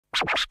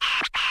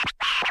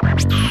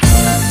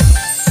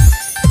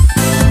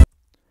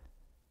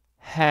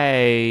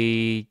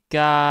Hey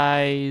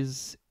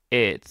guys,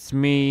 it's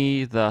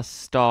me, the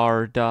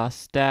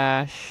Stardust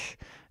Dash,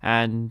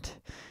 and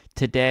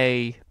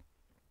today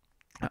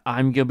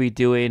I'm gonna be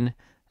doing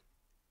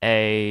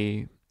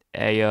a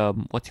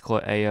what's it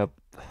called, a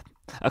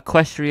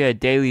Equestria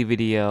daily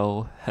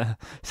video.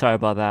 Sorry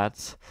about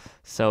that.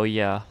 So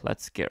yeah,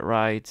 let's get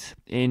right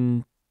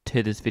into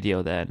this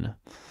video then.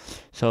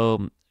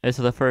 So this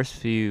is the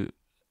first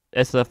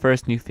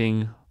new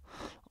thing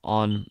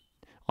on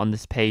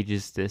this page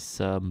is this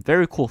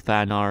very cool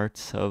fan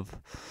art of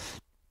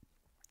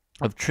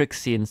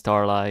Trixie and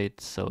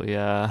Starlight. So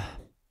yeah,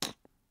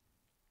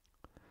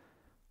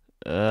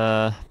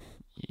 uh,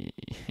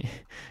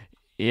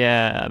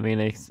 yeah. I mean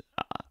it's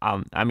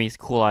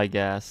cool, I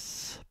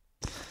guess.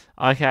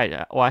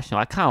 Okay, well actually,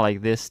 no, I kind of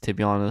like this, to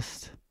be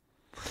honest.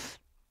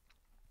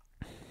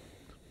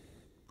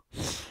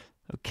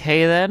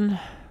 Okay then.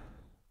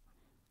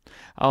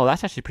 Oh,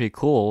 that's actually pretty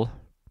cool.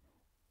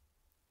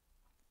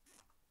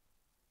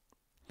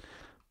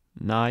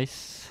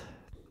 Nice.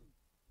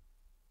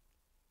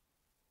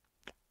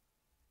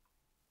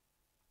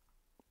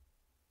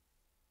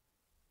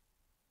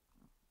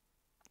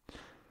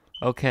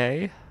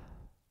 Okay.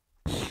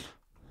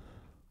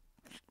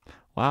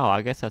 Wow,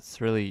 I guess that's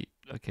really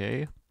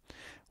okay.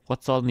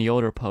 What's on the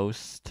older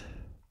post?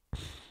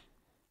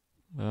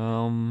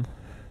 Um.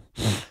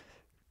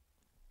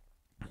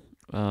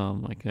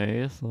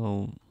 Okay,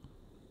 so.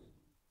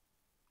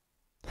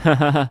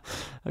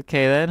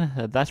 Okay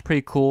then, that's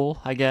pretty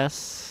cool, I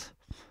guess.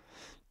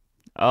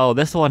 Oh,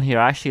 this one here,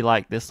 I actually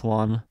like this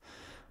one.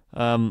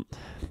 Um,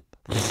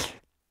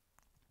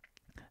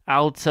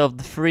 out of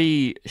the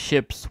three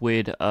ships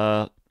with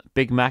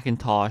Big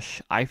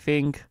Macintosh, I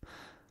think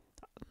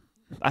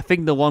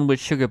the one with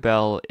Sugar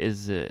Bell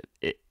is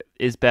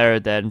better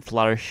than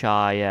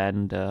Fluttershy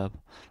and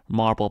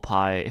Marble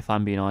Pie, if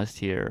I'm being honest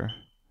here.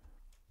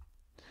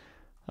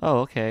 Oh,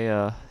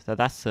 okay.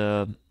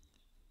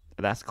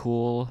 That's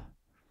cool.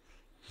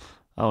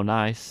 Oh,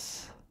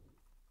 nice.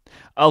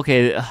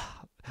 Okay,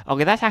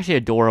 okay, that's actually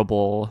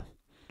adorable.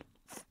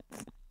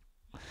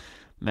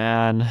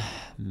 Man,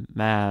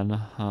 man,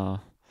 huh.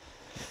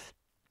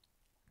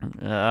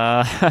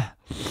 Uh,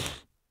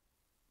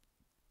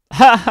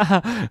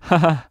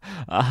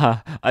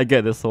 I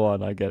get this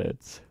one. I get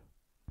it.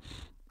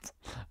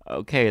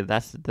 Okay,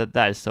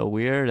 that is so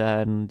weird.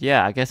 And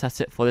yeah, I guess that's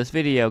it for this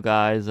video,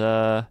 guys.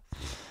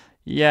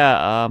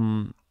 Yeah,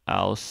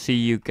 I'll see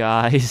you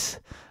guys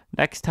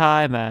next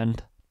time,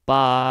 and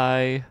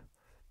bye.